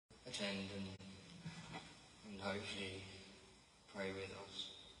attend and hopefully pray with us.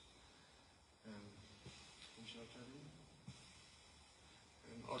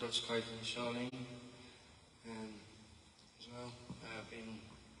 I'd like to pray for Charlene as well. Been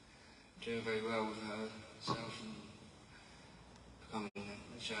doing very well with herself and becoming a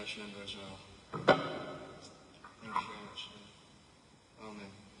church member as well. Thank you very much.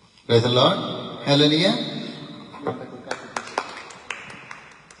 Amen. Praise the Lord. Hallelujah.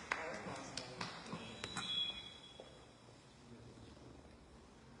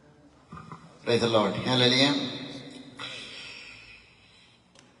 Praise the Lord. Hallelujah.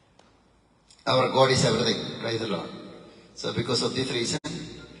 Our God is everything. Praise the Lord. So because of this reason,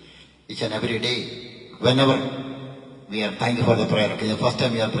 each and every day, whenever we are thankful for the prayer, okay, the first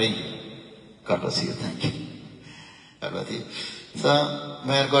time we are praying, God bless you. Thank you. God bless you. So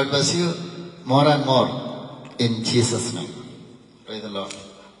may God bless you more and more in Jesus' name. Praise the Lord.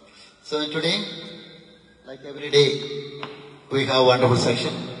 So today, like every day, we have a wonderful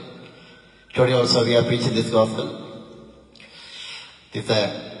section. Today also we are preaching this gospel. If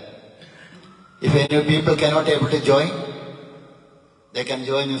any people cannot able to join, they can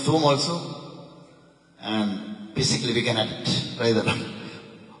join in Zoom also, and physically we can attend. Praise the Lord.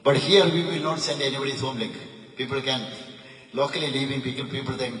 But here we will not send anybody Zoom link. People can locally living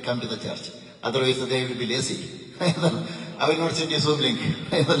people then come to the church. Otherwise they will be lazy. I will not send you Zoom link.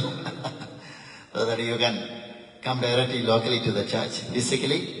 So that you can come directly locally to the church.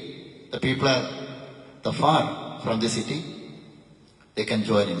 Physically, the people are far from the city, they can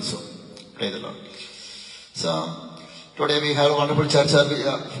join in Zoom. Praise the Lord. So today we have a wonderful church service,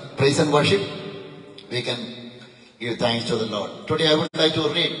 praise and worship. We can give thanks to the Lord. Today I would like to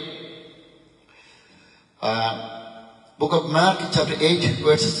read book of Mark chapter 8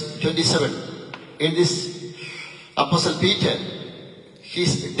 verses 27. In this, Apostle Peter, he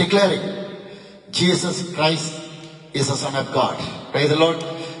is declaring Jesus Christ is the Son of God. Praise the Lord.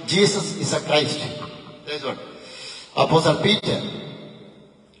 Jesus is a Christ. Praise the Lord. Apostle Peter,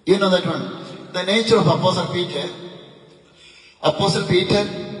 you know that one. The nature of Apostle Peter,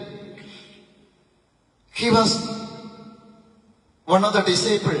 he was one of the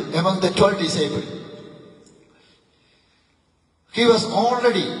disciples, among the 12 disciples. He was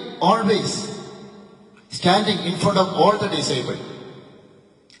always standing in front of all the disciples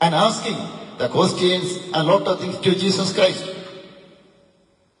and asking the questions and a lot of things to Jesus Christ.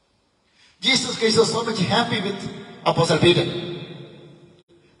 Jesus Christ was so much happy with Apostle Peter.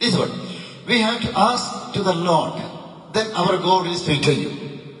 This is what we have to ask to the Lord, then our God will speak to you.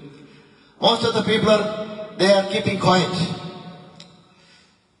 Most of the people they are keeping quiet.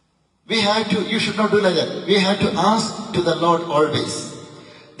 You should not do like that. We have to ask to the Lord always.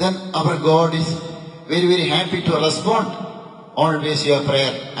 Then our God is very, very happy to respond. Always your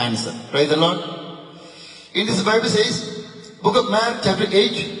prayer answer. Praise the Lord. In this Bible says, book of Mark chapter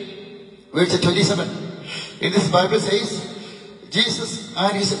 8, verse 27. In this Bible says, Jesus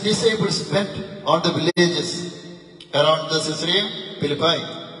and his disciples went on the villages around the Caesarea Philippi.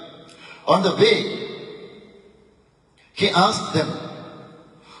 On the way, he asked them,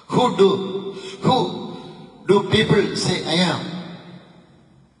 Who do people say I am?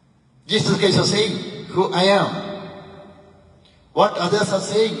 Jesus Christ was saying, who I am. What others are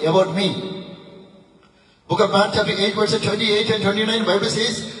saying about me. Book of Mark chapter 8 verses 28 and 29 Bible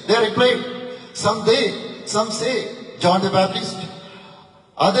says, they replied, some say John the Baptist,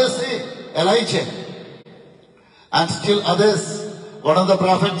 others say Elijah, and still others, one of the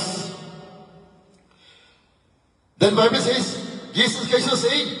prophets. Then Bible says, Jesus Christ was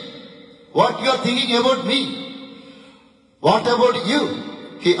saying, what you are thinking about me? What about you?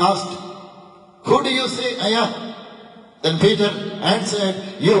 He asked, who do you say I am? Then Peter answered,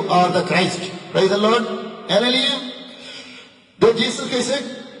 you are the Christ. Praise the Lord. Hallelujah. Then Jesus Christ said,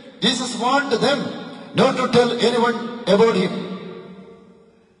 Jesus warned them not to tell anyone about him.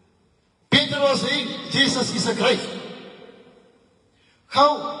 Peter was saying, Jesus is a Christ.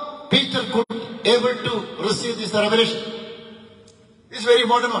 How Peter could able to receive this revelation? It's very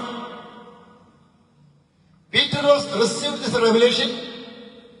important one. Peter was received this revelation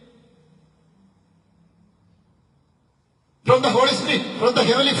from the Holy Spirit, from the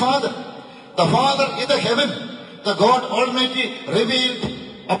Heavenly Father. The Father in the heaven, the God Almighty revealed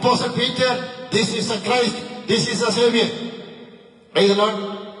Apostle Peter, this is a Christ, this is a Savior. Praise the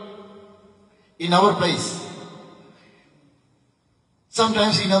Lord. In our place,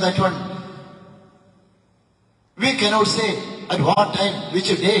 sometimes you know that one, we cannot say at what time, which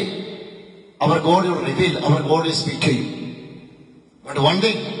day, our God will reveal, our God will speak to you. But one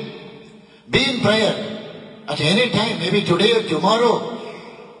day, be in prayer at any time, maybe today or tomorrow,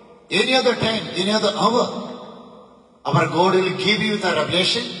 any other time, any other hour, our God will give you the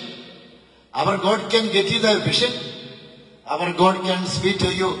revelation. Our God can get you the vision. Our God can speak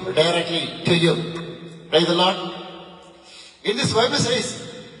to you directly to you. Praise the Lord. In this Bible says,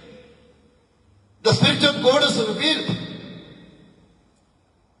 the Spirit of God is revealed.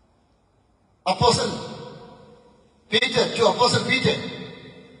 Apostle Peter, to Apostle Peter,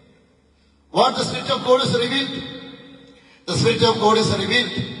 what the Spirit of God is revealed? The Spirit of God is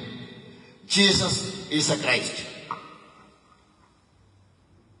revealed. Jesus is a Christ.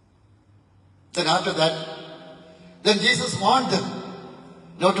 Then after that, then Jesus warned them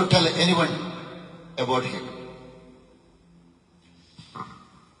not to tell anyone about him.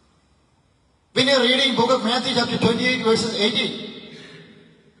 When you are reading book of Matthew chapter 28 verses 18,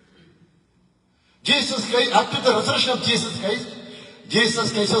 Jesus Christ, after the resurrection of Jesus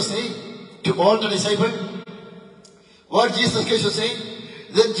Christ was saying to all the disciples, what Jesus Christ was saying,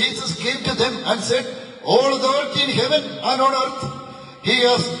 then Jesus came to them and said, all authority in heaven and on earth, he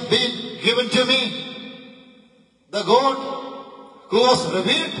has been given to me. The God who was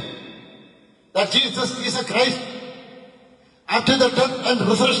revealed that Jesus is a Christ. After the death and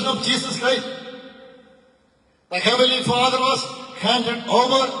resurrection of Jesus Christ, the Heavenly Father was handed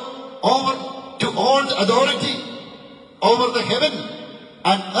over to all the authority over the heaven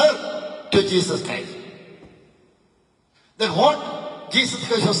and earth to Jesus Christ. Then what Jesus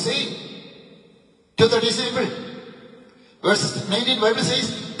Christ was saying to the disciples? Verse 19 Bible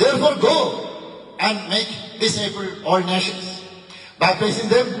says, therefore go and make disciples all nations, baptizing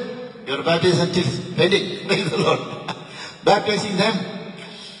them. Your baptism is pending. Praise the Lord. Baptizing them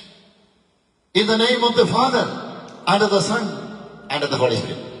in the name of the Father, and of the Son, and of the Holy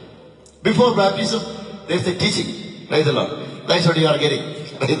Spirit. Before baptism, there is a teaching. Praise the Lord. That's what you are getting.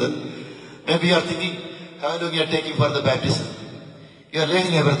 Maybe you are thinking, how long you are taking for the baptism? You are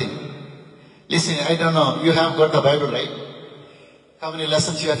learning everything. Listen, I don't know, you have got the Bible, right? How many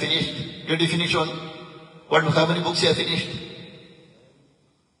lessons you have finished? Did you finish all? How many books you have finished?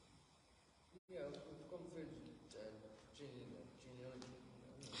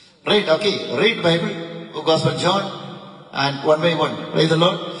 Right, okay. Read Bible, Gospel John, and one by one. Praise the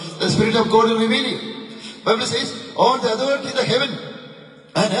Lord. The Spirit of God will reveal you. Bible says, all the authority in the heaven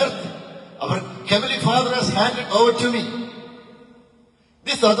and earth, our Heavenly Father has handed over to me.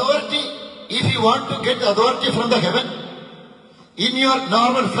 This authority, if you want to get the authority from the heaven, in your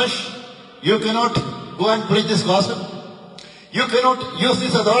normal flesh, you cannot go and preach this gospel. You cannot use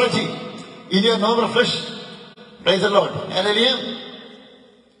this authority in your normal flesh. Praise the Lord. Hallelujah.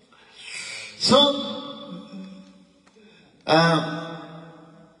 So,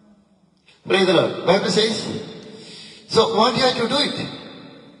 praise the Lord. Bible says, so what you have to do it?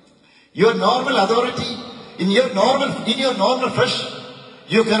 Your normal authority, in your normal flesh,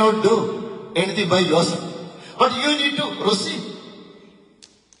 you cannot do anything by yourself. But you need to receive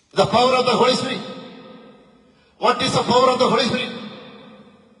the power of the Holy Spirit. What is the power of the Holy Spirit?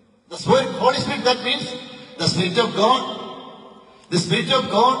 The Spirit, Holy Spirit, that means the Spirit of God. The Spirit of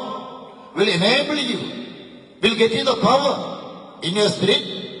God will enable you, will get you the power in your spirit.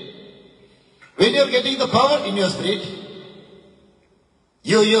 When you are getting the power in your spirit,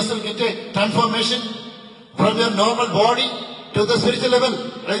 you yourself get a transformation from your normal body to the spiritual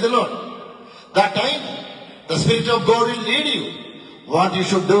level. Praise the Lord. That time, the Spirit of God will lead you what you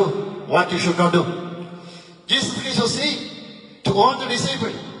should do, what you should not do. Jesus Christ was saying to all the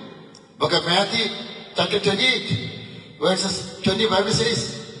disciples, book of Matthew, chapter 28, verses 20, Bible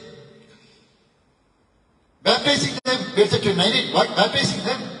says, baptizing them, verse 19, what? Baptizing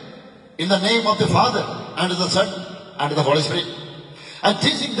them in the name of the Father, and of the Son, and of the Holy Spirit, and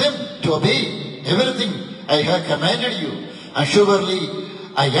teaching them to obey everything I have commanded you, and surely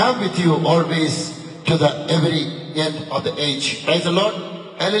I am with you always to the every end of the age. Praise the Lord.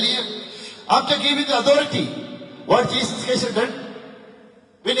 Hallelujah. After giving the authority, what Jesus Christ had done?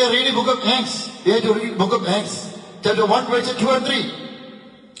 When you are reading book of Acts, you have to read book of Acts, chapter 1, verse 2 and 3.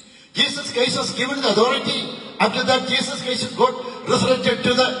 Jesus Christ was given the authority. After that, Jesus Christ got resurrected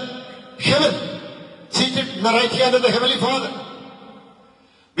to the heaven, seated in the right hand of the Heavenly Father.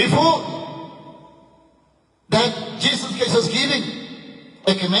 Before that, Jesus Christ was giving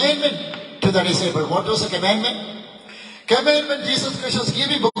a commandment to the disciples. What was the commandment? Commandment Jesus Christ was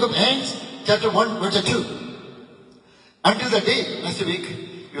giving, book of Acts, chapter 1, verse 2. Until the day, next week,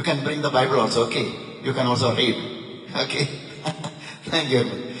 you can bring the Bible also, okay? You can also read, okay? Thank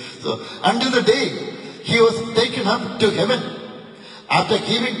you. So, until the day he was taken up to heaven, after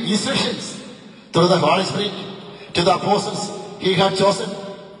giving instructions through the Holy Spirit to the apostles he had chosen,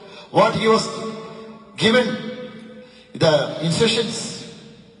 what he was given, the instructions,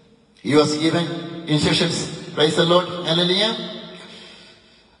 He was given instructions, praise the Lord, hallelujah,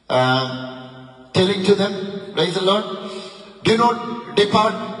 telling to them, praise the Lord, do not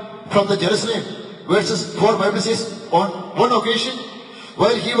depart from the Jerusalem. Verses 4, Bible says, on one occasion,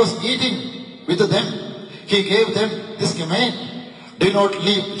 while he was eating with them, he gave them this command, do not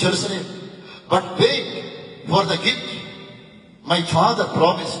leave Jerusalem, but wait for the gift my Father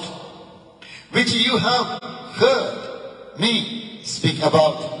promised, which you have heard me speak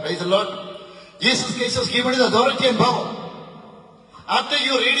about. Praise the Lord. Jesus Christ has given you authority and power. After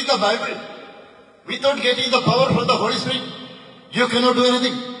you read the Bible, without getting the power from the Holy Spirit, you cannot do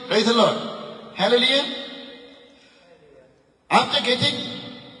anything. Praise the Lord. Hallelujah. After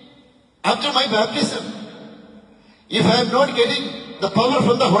my baptism, if I am not getting the power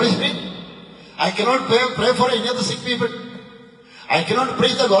from the Holy Spirit, I cannot pray for any other sick people. I cannot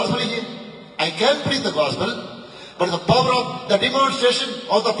preach the gospel here. I can preach the gospel, but the power of the demonstration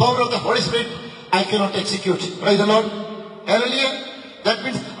of the power of the Holy Spirit, I cannot execute. Praise the Lord. Hallelujah. That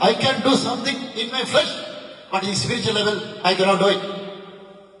means I can do something in my flesh, but in spiritual level, I cannot do it.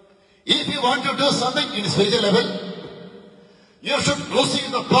 If you want to do something in spiritual level, you should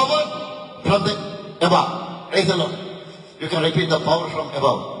receive the power from the above. Praise the Lord. You can repeat the power from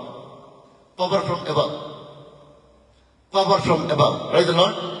above. Power from above. Power from above. Praise the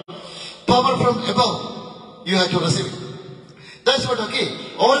Lord. Power from above. You have to receive it. That's what, okay.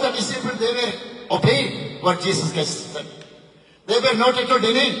 All the disciples, they were obeyed what Jesus Christ said. They were not at all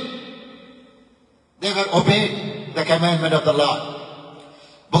denying. They were obeyed the commandment of the Lord.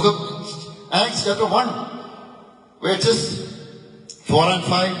 Book of Acts chapter 1, verses 4 and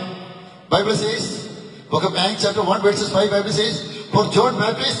 5. Bible says, Book of Acts chapter 1, verses 5, Bible says, for John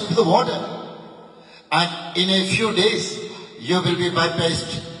baptized with the water, and in a few days you will be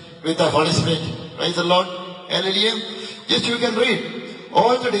baptized with the Holy Spirit. Praise the Lord. Hallelujah. Just you can read.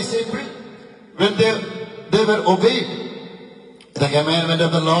 All the disciples, when they were obeyed the commandment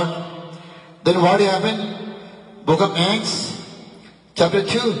of the Lord, then what happened? Book of Acts chapter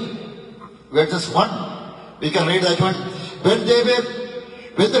 2, verses 1. We can read that one. When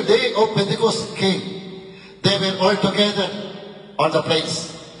the day of Pentecost came, they were all together on the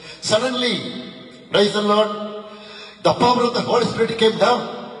place. Suddenly, praise the Lord, the power of the Holy Spirit came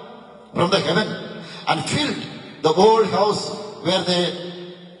down from the heaven and filled the whole house where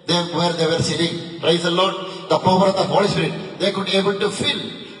they were sitting. Praise the Lord. The power of the Holy Spirit. They could able to feel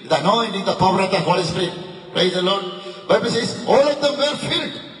the anointing, the power of the Holy Spirit. Praise the Lord. Bible says all of them were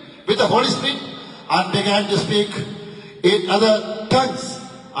filled with the Holy Spirit and began to speak in other tongues,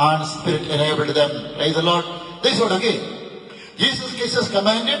 and Spirit enabled them. Praise the Lord. This is what again. Jesus Christ has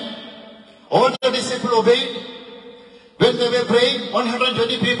commanded. All the disciples obeyed. When they were praying,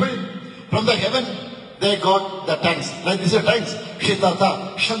 120 people from the heaven, they got the tongues. Like these are tongues.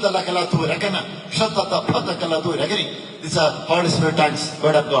 Shitata, Shandalakalatu, Rakana, Shatata, Patakalatu, Rakani. These are Holy Spirit tongues,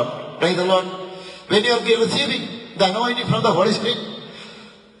 word of God. Praise the Lord. When you are receiving the anointing from the Holy Spirit,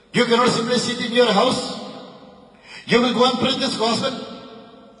 you cannot simply sit in your house. You will go and preach this gospel.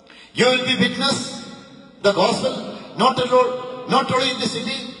 You will be witness the gospel, not only in the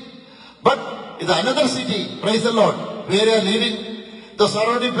city, but in another city. Praise the Lord. Where you are living, the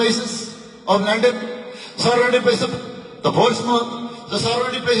surrounding places of London, surrounding places of the Portsmouth, the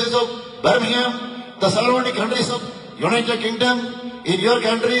surrounding places of Birmingham, the surrounding countries of United Kingdom, in your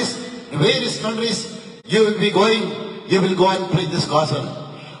countries, in various countries, you will be going, you will go and preach this gospel.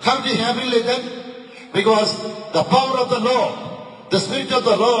 How do you happen like that? Because the power of the Lord, the Spirit of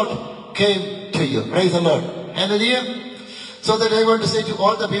the Lord came to you. Praise the Lord. Hallelujah. So that I want to say to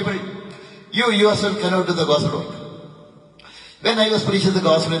all the people, you yourself cannot do the gospel work. When I was preaching the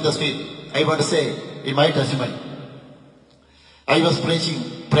gospel in the street, I want to say, in my testimony, I was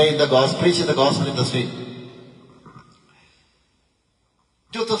preaching the gospel in the street.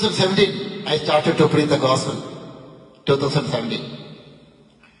 2017, I started to preach the gospel. 2017.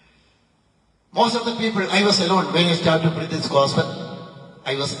 Most of the people, I was alone when I started to preach this gospel.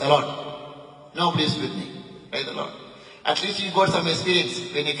 I was alone. Nobody is with me. Praise the Lord. At least you got some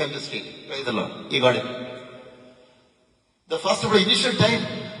experience when you come to street. Praise the Lord. You got it. The first of the initial time,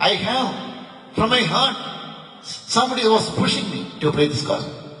 I have from my heart, somebody was pushing me to preach this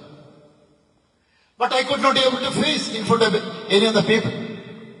gospel. But I could not be able to face in front of any other people.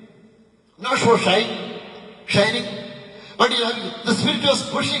 Not so shining. But the Spirit was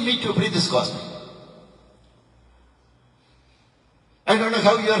pushing me to preach this gospel. I don't know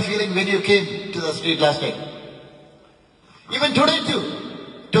how you are feeling when you came to the street last night. Even today too.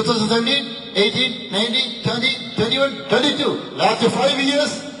 2017, 18, 19, 20, 21, 22. Last 5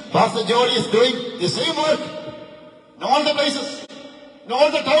 years, Pastor George is doing the same work. No other places. in all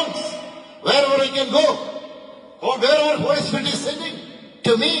the towns, wherever I can go, or wherever Holy Spirit is sending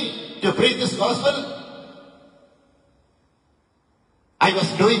to me to preach this gospel, I was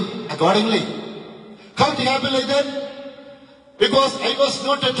doing accordingly. How it happened like that? Because I was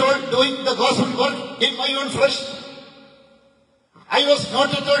not at all doing the gospel work in my own flesh. I was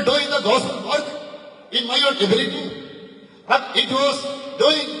not at all doing the gospel work in my own ability. But it was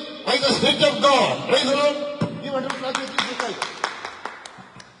doing by the Spirit of God. Praise the Lord. You want to clap with this guy.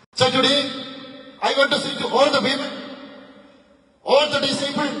 So today, I want to say to all the people, all the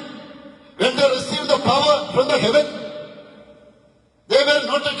disciples, when they received the power from the heaven, they were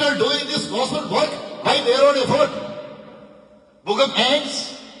not at all doing this gospel work by their own effort. Book of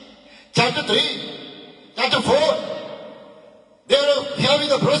Acts, chapter 3, chapter 4, they were having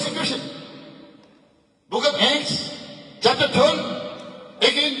the persecution. Book of Acts, chapter 12,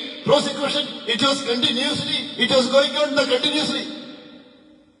 again persecution, it was continuously, it was going on continuously.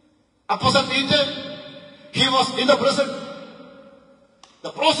 Apostle Peter, he was in the prison. The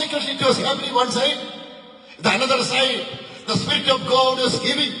persecution, it was happening one side, the another side, the Spirit of God is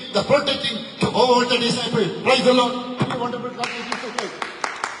giving the protecting to all the disciples. Praise the Lord. Wonderful God,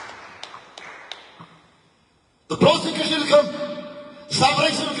 the persecution will come,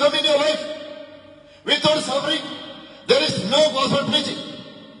 sufferings will come in your life. Without suffering, there is no gospel preaching.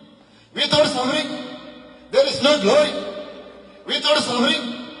 Without suffering, there is no glory. Without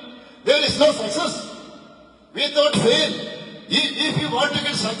suffering, there is no success. Without fail, if you want to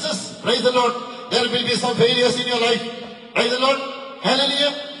get success, praise the Lord, there will be some failures in your life. Praise the Lord.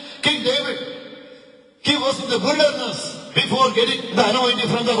 Hallelujah. King David, he was in the wilderness before getting the anointing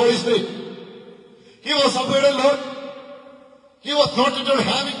from the Holy Spirit. He was afraid of the Lord. He was not at all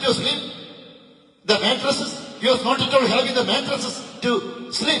having to sleep the mattresses. He was not at all having the mattresses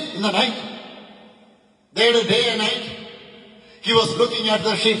to sleep in the night. Day and night, he was looking at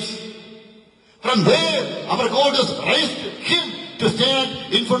the ships. From there, our God has raised him to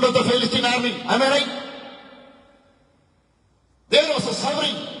stand in front of the Philistine army. Am I right? There was a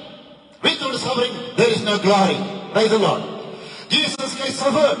suffering. Without suffering, there is no glory. Praise the Lord. Jesus Christ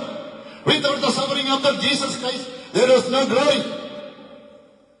suffered. Without the suffering of the Jesus Christ, there was no glory.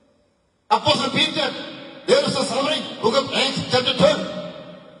 Apostle Peter, there was a suffering. Book of Acts, chapter 12.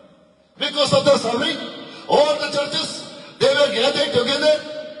 Because of the suffering, all the churches, they were gathered together.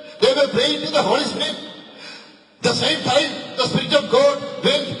 They were praying to the Holy Spirit. The same time, the Spirit of God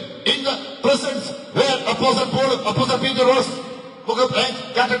went in the presence where Apostle Peter was. Book of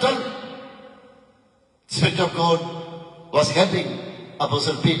Acts, chapter 12. Spirit of God was helping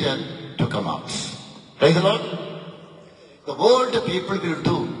Apostle Peter to come out. Praise the Lord. The world people will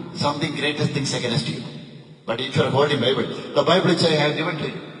do something greatest things against you. But if you are holding Bible, the Bible which I have given to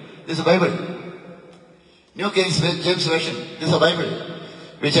you, this is a Bible. New King James Version, this is a Bible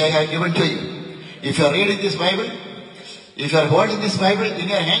which I have given to you. If you are reading this Bible, if you are holding this Bible in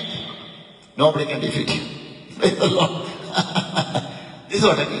your hand, nobody can defeat you. Praise the Lord. This is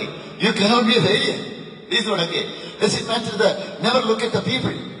what okay. You cannot be a failure. This is what okay. Does it matter never look at the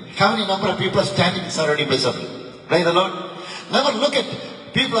people. How many number of people are standing surrounding place of you? Praise the Lord. Never look at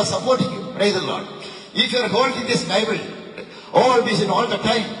people are supporting you. Praise the Lord. If you are holding this Bible, always and all the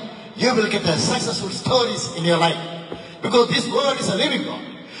time, you will get successful stories in your life. Because this word is a living God.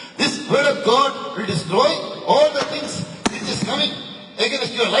 This word of God will destroy all the things which is coming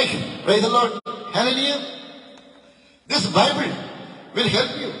against your life. Praise the Lord. Hallelujah. This Bible will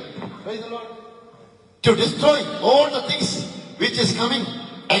help you. Praise the Lord. To destroy all the things which is coming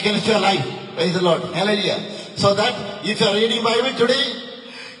against your life. Praise the Lord. Hallelujah. So that if you are reading Bible today,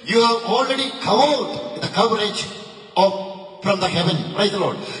 you have already covered the coverage from the heaven. Praise the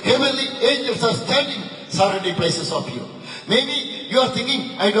Lord. Heavenly angels are standing surrounding places of you. Maybe you are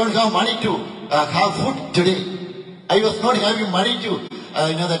thinking, I don't have money to have food today. I was not having money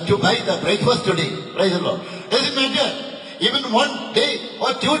to buy the breakfast today. Praise the Lord. Doesn't matter. Even 1 day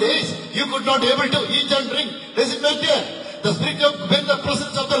or 2 days, you could not able to eat and drink. Doesn't matter. The Spirit of, when the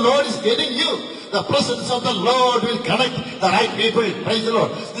presence of the Lord is getting you, the presence of the Lord will connect the right people. Praise the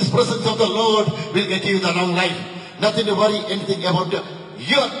Lord. This presence of the Lord will get you the long life. Nothing to worry anything about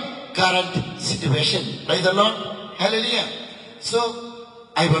your current situation. Praise the Lord. Hallelujah. So,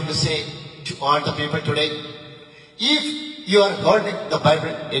 I want to say to all the people today, if you are holding the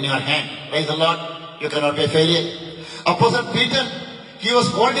Bible in your hand, praise the Lord, you cannot be a failure. Apostle Peter, he was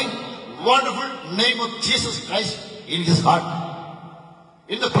holding wonderful name of Jesus Christ in his heart.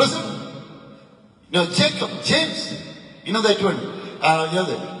 In the prison, Jacob, James, that one,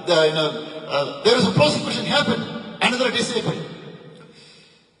 there is a persecution happened. Another disciple.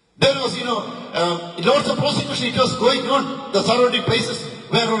 There was, lots of persecution. It was going on. The surrounding places,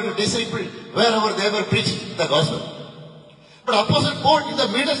 wherever the disciples, wherever they were preaching the gospel. But Apostle Paul, in the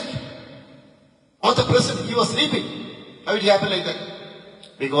midst of the prison, he was sleeping. How did it happen like that?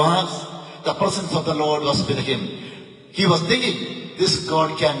 Because the presence of the Lord was with him. He was thinking, this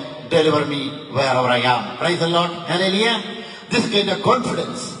God can deliver me wherever I am. Praise the Lord. Hallelujah. This kind of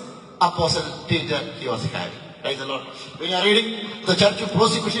confidence, Apostle Peter, he was having. Praise the Lord. When you are reading the church of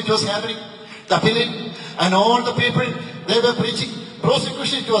persecution, it was happening. The Philip and all the people, they were preaching.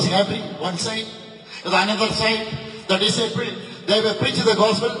 Persecution, it was happening. One side. To the another side, the disciples, they were preaching the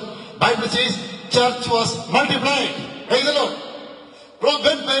gospel. Bible says, church was multiplied. Praise the Lord.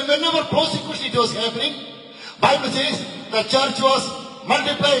 Whenever persecution it was happening, Bible says the church was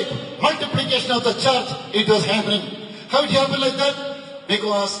multiplied. Multiplication of the church, it was happening. How it happened like that?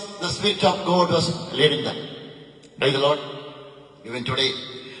 Because the Spirit of God was leading them. Praise the Lord. Even today,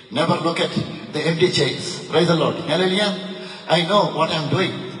 never look at the empty chairs. Praise the Lord. Hallelujah. I know what I'm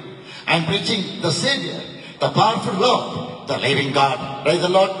doing. I'm preaching the Savior, the powerful Lord, the living God. Praise the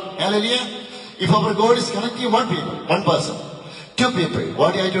Lord. Hallelujah. If our God is connecting one people, one person, two people,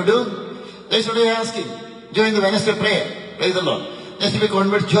 what are you to do? That's what I'm asking. Join the Wednesday prayer. Praise the Lord. Just to be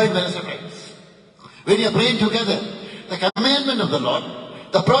converted, join Wednesday prayers. When you are praying together, the commandment of the Lord,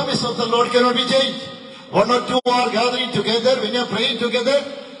 the promise of the Lord cannot be changed. One or two are gathering together. When you are praying together,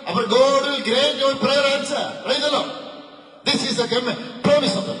 our God will grant your prayer answer. Praise the Lord. This is the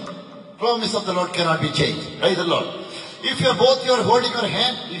promise of the Lord. Promise of the Lord cannot be changed. Praise the Lord. If you are holding your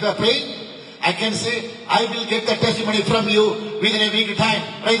hand, if you are praying, I can say, I will get the testimony from you within a week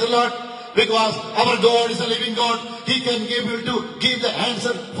time. Praise the Lord. Because our God is a living God. He can be able to give the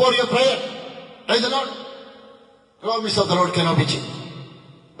answer for your prayer. Praise the Lord. Promise of the Lord cannot be changed.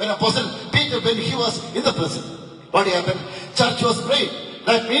 When Apostle Peter, when he was in the prison, what happened? Church was praying.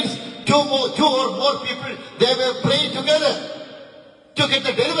 That means two or more people, they were praying together to get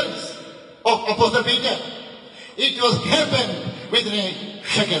the deliverance of Apostle Peter. It was happened within a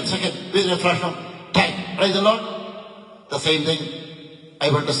second, within a fraction of time. Praise the Lord. The same thing I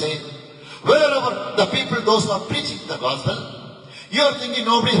want to say. Wherever the people, those who are preaching the gospel, you are thinking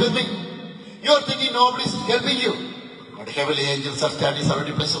nobody is with me. You are thinking nobody is helping you. But heavenly angels are standing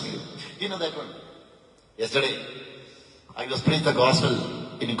surrounding place of you. You know that one. Yesterday, I was preaching the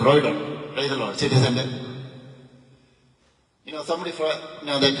gospel in Croydon. Praise the Lord. City Center. Somebody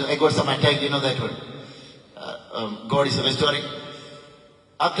that I got some attack. That one. God is restoring.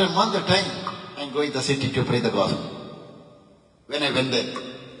 After a month of time, I'm going to the city to pray the gospel. When I went there,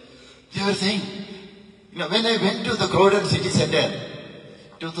 they were saying, when I went to the Croydon City Center,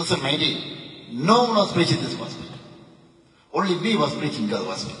 2019, no one was preaching this gospel. Only me was preaching the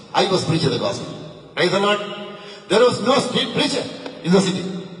gospel. I was preaching the gospel. Praise the Lord. There was no street preacher in the city.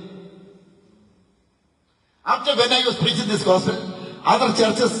 After when I was preaching this gospel, other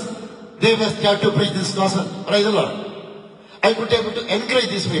churches, they were started to preach this gospel. Praise the Lord. I could be able to encourage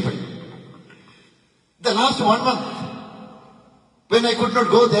these people. The last 1 month, when I could not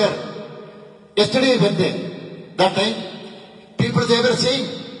go there, yesterday I went there. That time, people, they were saying,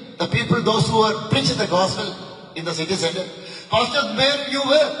 the people, those who were preaching the gospel in the city center, Pastor, where you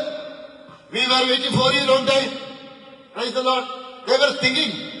were? We were waiting for you a long time. Praise the Lord. They were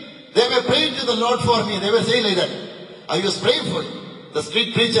thinking, they were praying to the Lord for me. They were saying like that. I was praying for you. The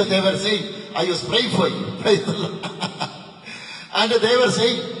street preacher, they were saying, I was praying for you. Praise the Lord. And they were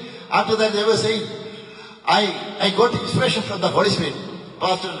saying, after that they were saying, I got inspiration from the Holy Spirit.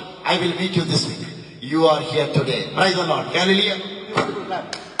 Pastor, I will meet you this week. You are here today. Praise the Lord. Hallelujah.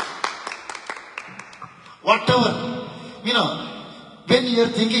 Whatever, when you are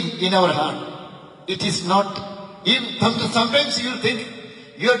thinking in our heart, it is not, even sometimes you think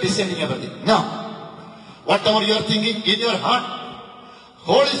you are deciding everything. No. Whatever you are thinking in your heart,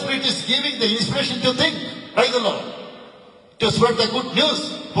 Holy Spirit is giving the inspiration to think. Praise the Lord. To spread the good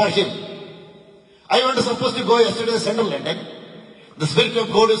news for Him. I was supposed to go yesterday to Central London. The Spirit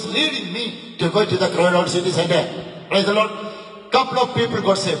of God is leading me to go to the Croydon City Center. Praise the Lord. Couple of people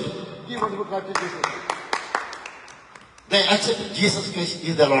got saved. They accept Jesus Christ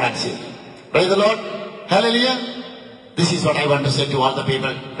is the Lord and Savior. Praise the Lord. Hallelujah. This is what I want to say to all the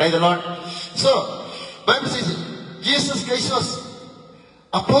people. Praise the Lord. So, Bible says Jesus Christ was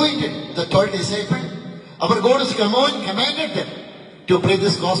appointed the 12 disciples. Our God has commanded them to preach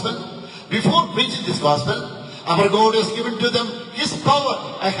this gospel. Before preaching this gospel, our God has given to them His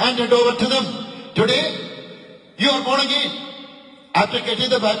power and handed over to them. Today, you are born again. After getting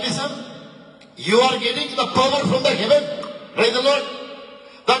the baptism, you are getting the power from the heaven. Praise the Lord.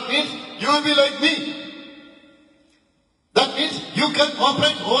 That means you will be like me. That means you You can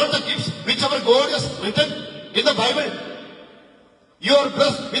operate all the gifts which our God has written in the Bible. You are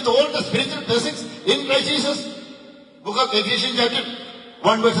blessed with all the spiritual blessings in Christ Jesus. Book of Ephesians chapter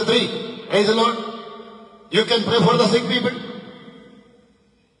 1 verse 3. Praise the Lord. You can pray for the sick people.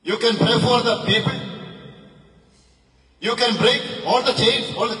 You can pray for the people. You can break all the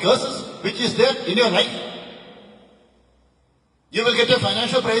chains, all the curses which is there in your life. You will get a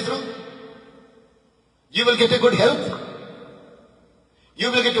financial breakthrough. You will get a good health. You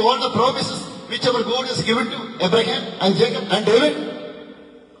will get all the promises which our God has given to Abraham and Jacob and David.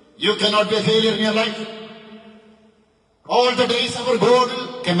 You cannot be a failure in your life. All the days our God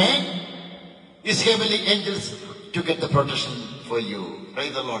will command His heavenly angels to get the protection for you.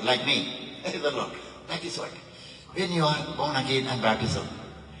 Praise the Lord, like me. Praise the Lord. That is what. When you are born again and baptism,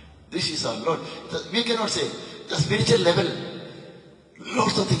 this is our Lord. We cannot say, the spiritual level,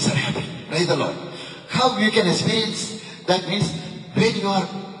 lots of things are happening. Praise the Lord. How you can experience, that means when you are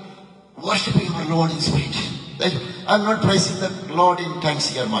worshipping our Lord in spirit. I'm not praising the Lord in tongues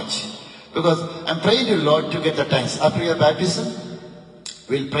here much, because I'm praying to the Lord to get the tongues. After your baptism,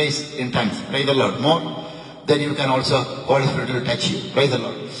 we'll praise in tongues. Praise the Lord. More, then you can also, Holy Spirit will touch you. Praise the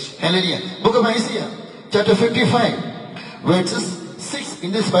Lord. Hallelujah. Book of Isaiah, chapter 55, verses 6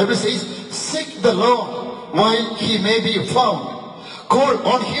 in this Bible says, seek the Lord while He may be found. Call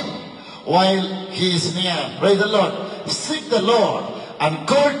on Him while He is near. Praise the Lord. Seek the Lord and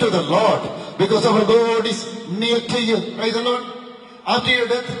call to the Lord, because our God is near to you. Praise the Lord. After your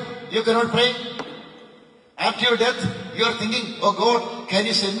death, you cannot pray. After your death, you are thinking, oh God, can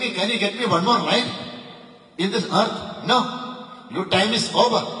you send me, can you get me one more life in this earth? No. Your time is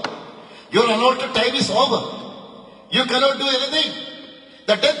over. Your allotted time is over. You cannot do anything.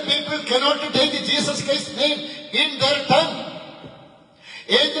 The dead people cannot take Jesus Christ's name in their tongue.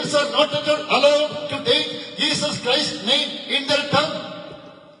 Angels are not at all allowed to take Jesus Christ's name in their tongue.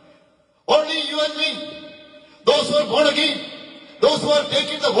 Only you and me, those who are born again, those who are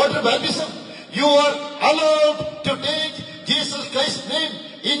taking the water baptism, you are allowed to take Jesus Christ's name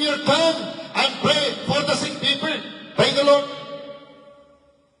in your tongue and pray for the sick people. Praise the Lord.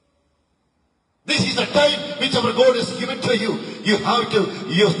 This is the time which our God has given to you. You have to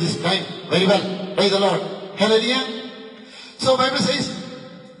use this time very well. Praise the Lord. Hallelujah. So Bible says,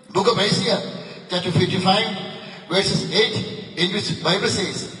 Book of Isaiah, chapter 55, verses 8, in which Bible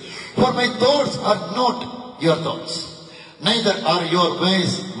says, for my thoughts are not your thoughts, neither are your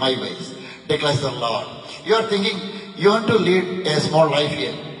ways my ways, declares the Lord. You are thinking, you want to lead a small life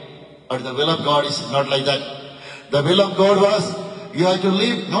here. But the will of God is not like that. The will of God was, you have to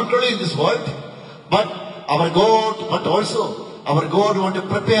live not only in this world, but also our God want to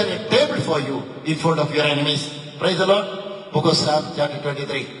prepare a table for you in front of your enemies. Praise the Lord. Book of Psalm, chapter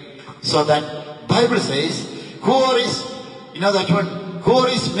 23. So that Bible says, who is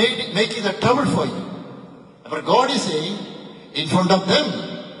making the trouble for you? Our God is saying, in front of them,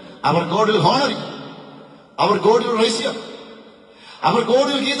 our God will honor you. Our God will raise you up. Our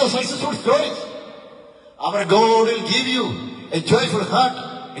God will give the successful stories. Our God will give you a joyful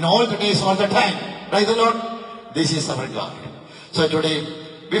heart in all the days, all the time. Praise the Lord. This is our God. So today,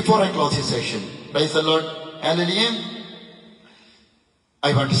 before I close this session, praise the Lord. Hallelujah.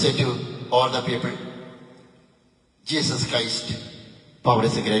 I want to say to all the people, Jesus Christ, power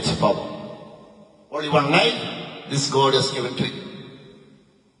is the greatest power. Only one life, this God has given to you.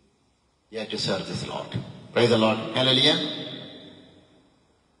 You have to serve this Lord. Praise the Lord. Hallelujah.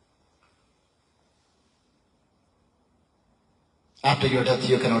 After your death,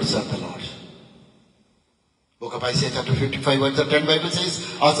 you cannot serve the Lord. Book of Isaiah, chapter 55, verse 10, Bible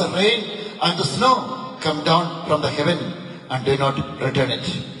says, as the rain and the snow come down from the heaven and do not return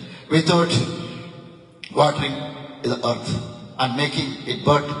it, without watering the earth and making it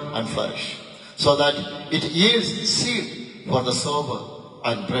bud and flourish, so that it yields seed for the sower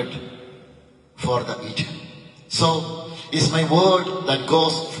and bread for the eater. So is my word that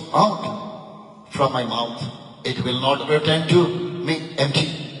goes out from my mouth. It will not return to me empty,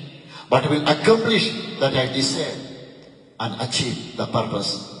 but will accomplish that I desire and achieve the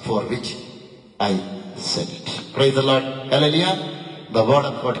purpose for which I sent it. Praise the Lord. Hallelujah. The word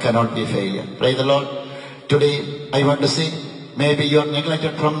of God cannot be a failure. Praise the Lord. Today I want to say, maybe you are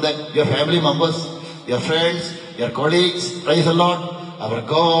neglected from your family members, your friends, your colleagues. Praise the Lord. Our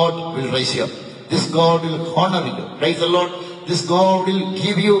God will raise you up. This God will honor you. Praise the Lord. This God will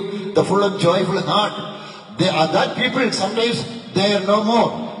give you the full of joyful heart. They are that people, sometimes they are no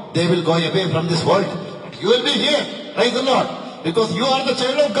more. They will go away from this world. But you will be here. Praise the Lord. Because you are the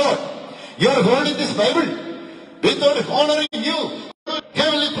child of God. You are holding this Bible. Without honoring you,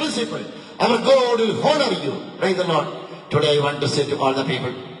 heavenly principle, our God will honor you. Praise the Lord. Today I want to say to all the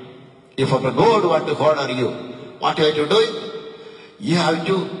people, if our God want to honor you, what you have to do? You have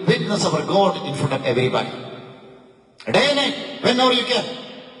to witness our God in front of everybody. Day and night, whenever you can,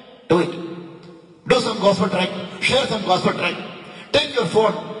 do it. Do some gospel track, share some gospel track. Take your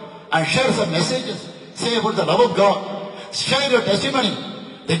phone and share some messages. Say about the love of God. Share your testimony.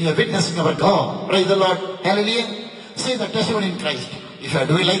 Then you are witnessing our God. Praise the Lord. Hallelujah. Say the testimony in Christ. If I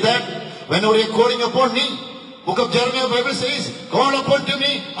do it like that, whenever you are calling upon me, Book of Jeremiah, Bible says, call upon to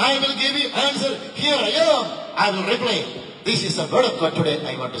me, I will give you answer. Here I am. I will reply. This is the word of God today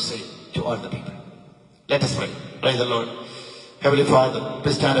I want to say to all the people. Let us pray. Praise the Lord. Heavenly Father,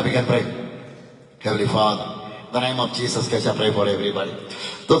 please stand up, we can pray. Heavenly Father, in the name of Jesus Christ, I pray for everybody.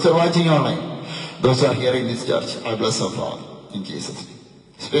 Those who are watching online, those who are here in this church, I bless them, Father, in Jesus' name.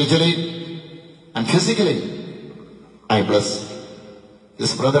 Spiritually and physically, I bless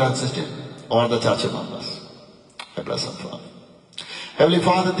this brother and sister, all the church members. I bless them, Father. Heavenly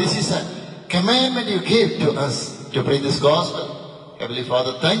Father, this is a commandment you gave to us to bring this gospel. Heavenly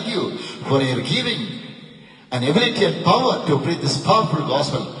Father, thank you for your giving an ability and power to bring this powerful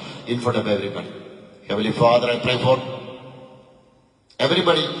gospel in front of everybody. Heavenly Father, I pray for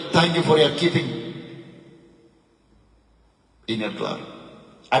everybody. Thank you for your keeping in your glory.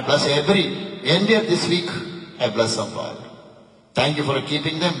 I bless every end of this week. I bless them, Father. Thank you for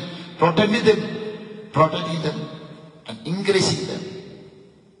keeping them, protecting them, and increasing them,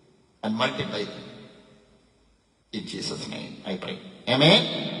 and multiplying them. In Jesus' name, I pray.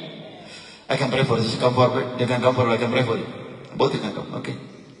 Amen. I can pray for this. Come forward. You can come forward. I can pray for you. Both you can come. Okay.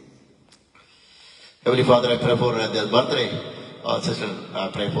 Heavenly Father, I pray for their birthday. Sister, I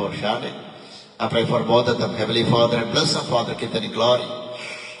pray for Charlotte. I pray for both of them. Heavenly Father, I bless them, Father. Give them glory.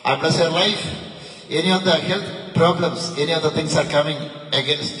 I bless their life. Any of the health problems, any of the things are coming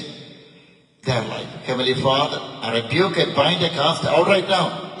against their life. Heavenly Father, I rebuke and bind and cast out right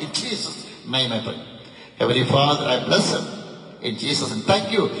now. In Jesus' name I pray. Heavenly Father, I bless them. In Jesus' name.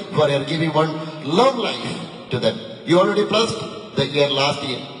 Thank you for your giving one long life to them. You already blessed the year last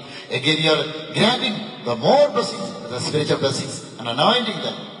year. Again, you are granting the more blessings, the spiritual blessings, and anointing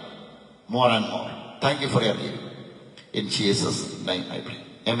them more and more. Thank you for your giving. In Jesus' name I pray.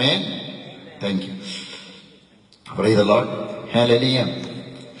 Amen. Thank you. Praise the Lord. Hallelujah.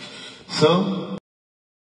 So,